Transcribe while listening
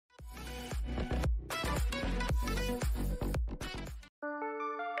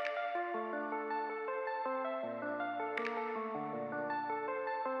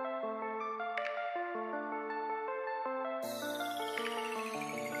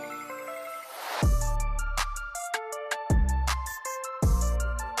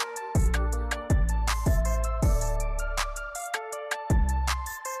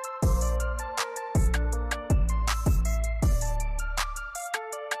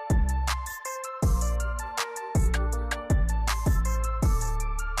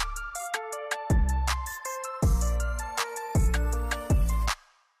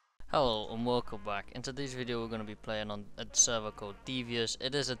Hello and welcome back. In today's video we're going to be playing on a server called Devious.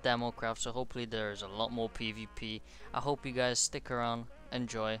 It is a demo craft, so hopefully there's a lot more PvP. I hope you guys stick around,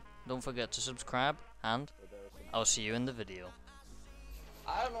 enjoy, don't forget to subscribe, and I'll see you in the video.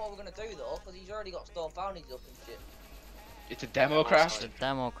 I don't know what we're gonna do though, because he's already got stone bounties up and shit. It's a demo craft. It's a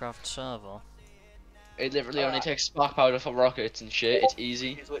demo craft server. It literally only takes spark powder for rockets and shit. It's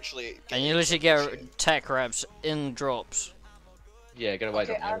easy. He's literally And you literally get tech reps in drops. Yeah, get away.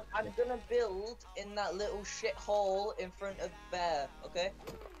 Okay, I'm gonna build in that little shit hole in front of Bear, okay?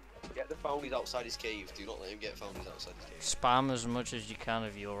 get the foundies outside his cave. Do not let him get foundies outside his cave. Spam as much as you can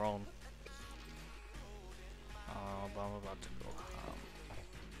of your own. Oh, but I'm about to go ham.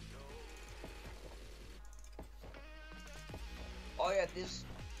 Oh yeah, there's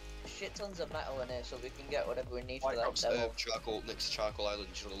shit tons of metal in here, so we can get whatever we need for Right, that perhaps, demo. charcoal next to Charcoal Island.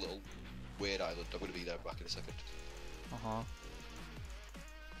 You know, a little weird island. I'm gonna be there back in a second.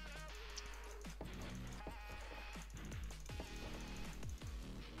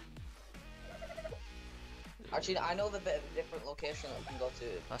 Actually, I know the bit of a different location that we can go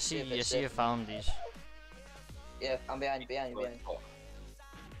to. I see if you. it's See you safe. found these. Yeah, I'm behind you. Right,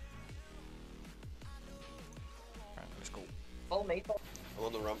 let's go. Follow me. I'm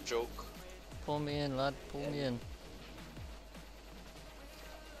on the ramp, joke. Pull me in, lad. Pull me in.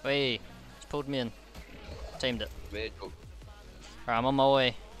 Wait, it's pulled me in. Tamed it. Made joke. Right, I'm on my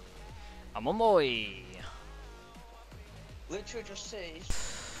way. I'm on my way. Literally just says.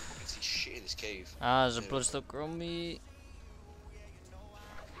 I can see shit in this cave. Ah, there's a bloodstock on me.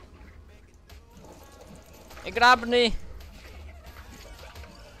 He grabbed me.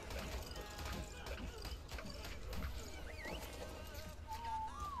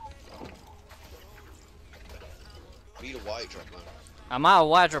 I need a white drop, man. I'm out of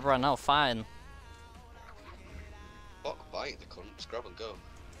wide drop right now. Fine. Fuck, bite the cunt. Just grab and go.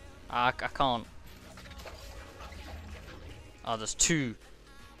 I can't. Oh, there's two.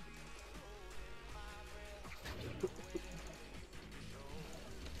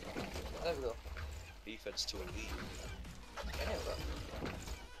 There we go. Defense to a lead. There we go.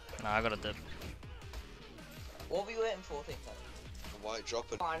 Nah, I got a dip. What were you waiting for, think tank? A white drop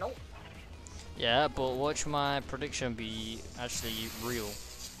and Final. Yeah, but watch my prediction be actually real.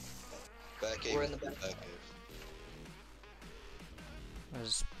 bear cave. We're in the bear bear cave.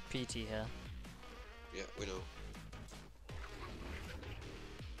 There's PT here. Yeah, we know.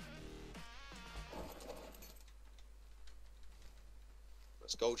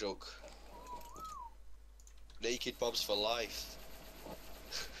 Let's go, joke. Naked bobs for life.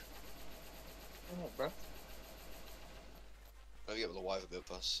 Oh, bro. Let me get with the wife a bit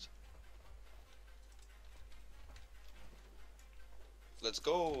past. Let's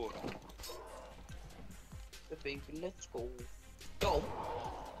go. The baby, let's go. Go.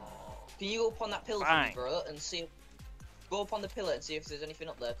 Can you go up on that pillar for me, Bang. bro, and see? Go up on the pillar and see if there's anything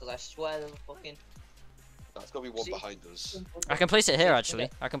up there, because I swear there's a fucking. That's gotta be one See? behind us. I can place it here actually.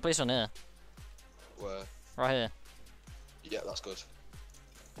 I can place it on here. Where? Right here. Yeah, that's good.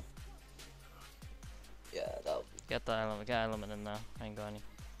 Yeah, that'll. Get that element. Get element in there. I ain't got any.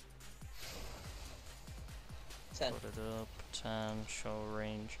 10. Put it up. 10. Show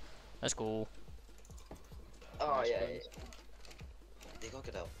range. Let's go. Oh, Nice yeah, one. yeah. They gotta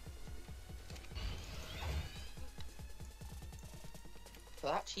get out. For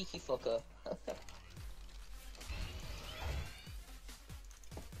that cheeky fucker.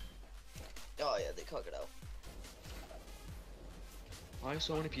 Oh, yeah, they can't get out. Why are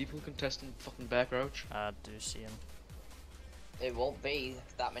so many people contesting fucking bear crouch? I do see him. It won't be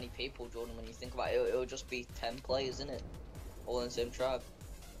that many people, Jordan, when you think about it. It'll just be 10 players, innit? All in the same tribe.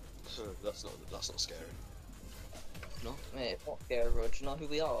 That's not scary. No. Mate, fuck yeah, bro. Do you know who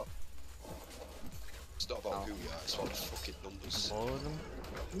we are? It's not about Oh. who we are, it's about the fucking I'm numbers. bored of them.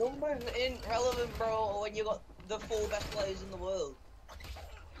 Numbers ain't relevant, bro, when you got the 4 best players in the world.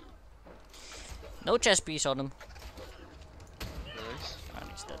 No chest piece on him. Nice. And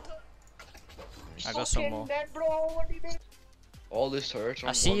he's dead. I got some more. Dead, bro. What do you mean? All this turret.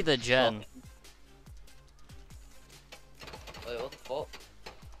 I see the gen. Wait, what the fuck?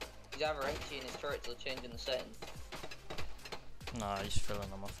 He's either emptying his turrets or changing the settings. Nah, he's filling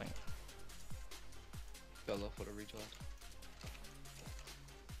them, I think. Fell off with a retard.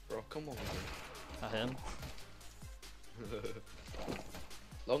 Bro, come on. I hit him.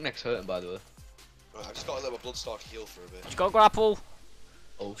 Long neck's hurting, by the way. Right, I just gotta let my bloodstalk heal for a bit. Let's go grapple.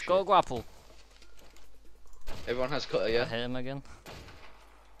 Oh Let's shit. go grapple. Everyone has cutter, I yeah. hit him again.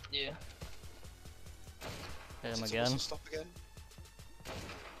 Yeah. Hit him What's again. the stop again?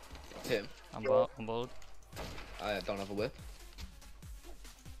 Him. I'm bold. I don't have a whip.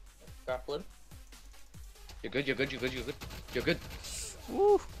 Grapple him. You're good, you're good, you're good, you're good. You're good.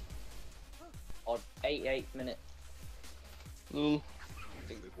 Woo! On 88th minute. Lul. I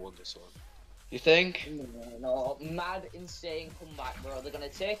think we've won this one. You think? No, mad, insane comeback, bro. They're gonna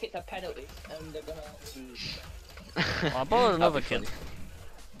take it to penalties and they're gonna lose. Well, I bought another kill.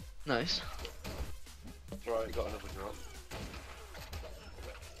 Nice. Right, got another drop.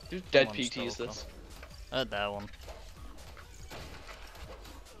 Who's dead Come on, PT is Stoker. this? That one.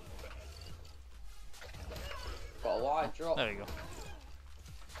 Got a wide drop. There we go.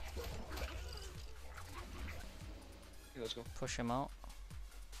 Yeah, let's go. Push him out.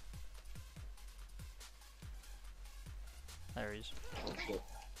 There he is. Oh shit.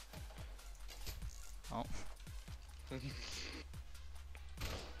 Oh.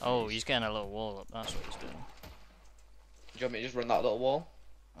 Oh, he's getting a little wall up. That's what he's doing. Do you want me to just run that little wall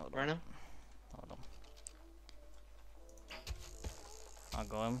Hold right on. now? Hold on. I'll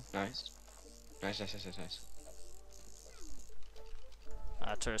go him. Nice. Nice, nice, nice, nice, nice.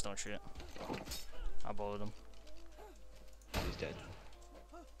 Turrets don't shoot. I bowled him. He's dead.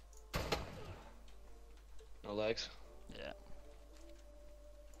 No legs. Yeah.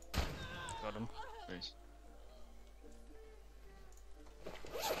 Got him. Nice.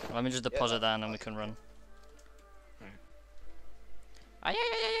 Let me just deposit that and then we can run. Right. Ah,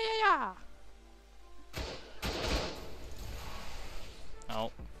 yeah.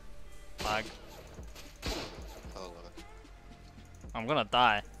 Oh. Lag. Oh, no. I'm gonna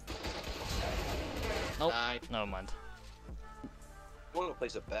die. Nope. Nice. Never mind. You want to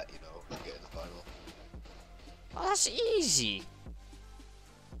place a bet, you know, and get in the final. Oh, that's easy.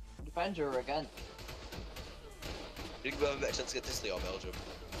 Defender again. You think we have a better chance to get Italy or Belgium?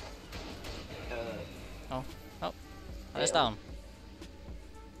 It's down.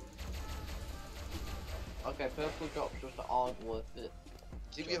 Okay, purple drops just aren't worth it.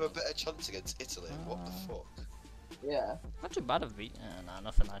 Do you think we have a better chance against Italy? What the fuck? Yeah. Not too bad of beat. Nah,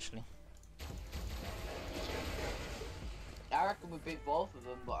 nothing actually. I reckon we beat both of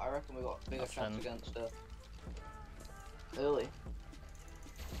them, but I reckon we got a bigger chance Nothing. against Italy.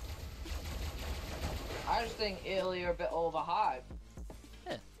 I just think Italy are a bit overhyped.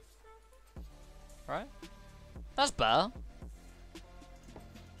 Right? That's better.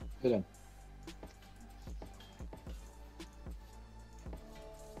 Good one.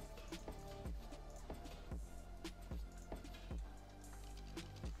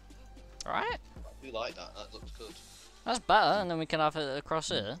 Alright? We like that. That looks good. That's better, and then we can have it across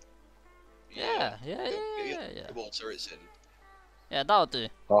here. Yeah. Get more turrets in. Yeah, that'll do.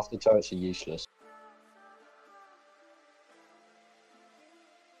 Half the turrets are useless.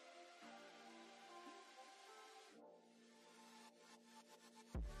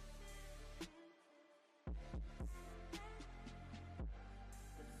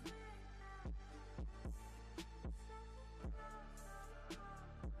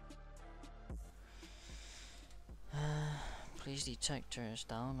 Please detect turrets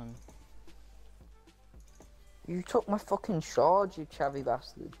down and You took my fucking sword, you chavvy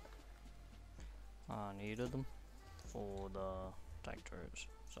bastard. I needed them for the tech turrets,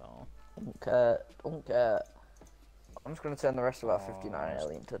 so Don't care. I'm just gonna turn the rest of our Oh, 59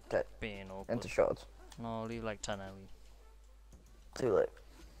 it's LE being awkward. into shards. No, leave like 10 LE. Too late.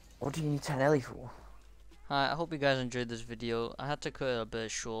 What do you need 10 LE for? Hi, I hope you guys enjoyed this video. I had to cut it a bit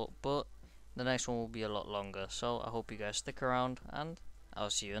short, but the next one will be a lot longer, so I hope you guys stick around, and I'll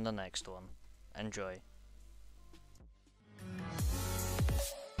see you in the next one. Enjoy.